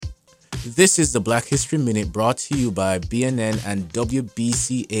This is the Black History Minute brought to you by BNN and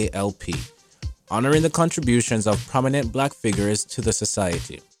WBCA LP, honoring the contributions of prominent black figures to the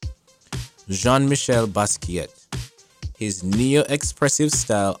society. Jean-Michel Basquiat. His neo-expressive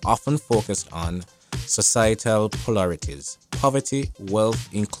style often focused on societal polarities, poverty, wealth,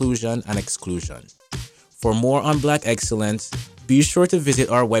 inclusion, and exclusion. For more on Black excellence, be sure to visit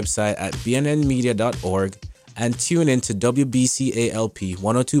our website at bnnmedia.org and tune in to WBCA LP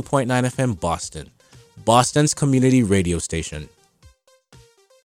 102.9 FM Boston, Boston's community radio station.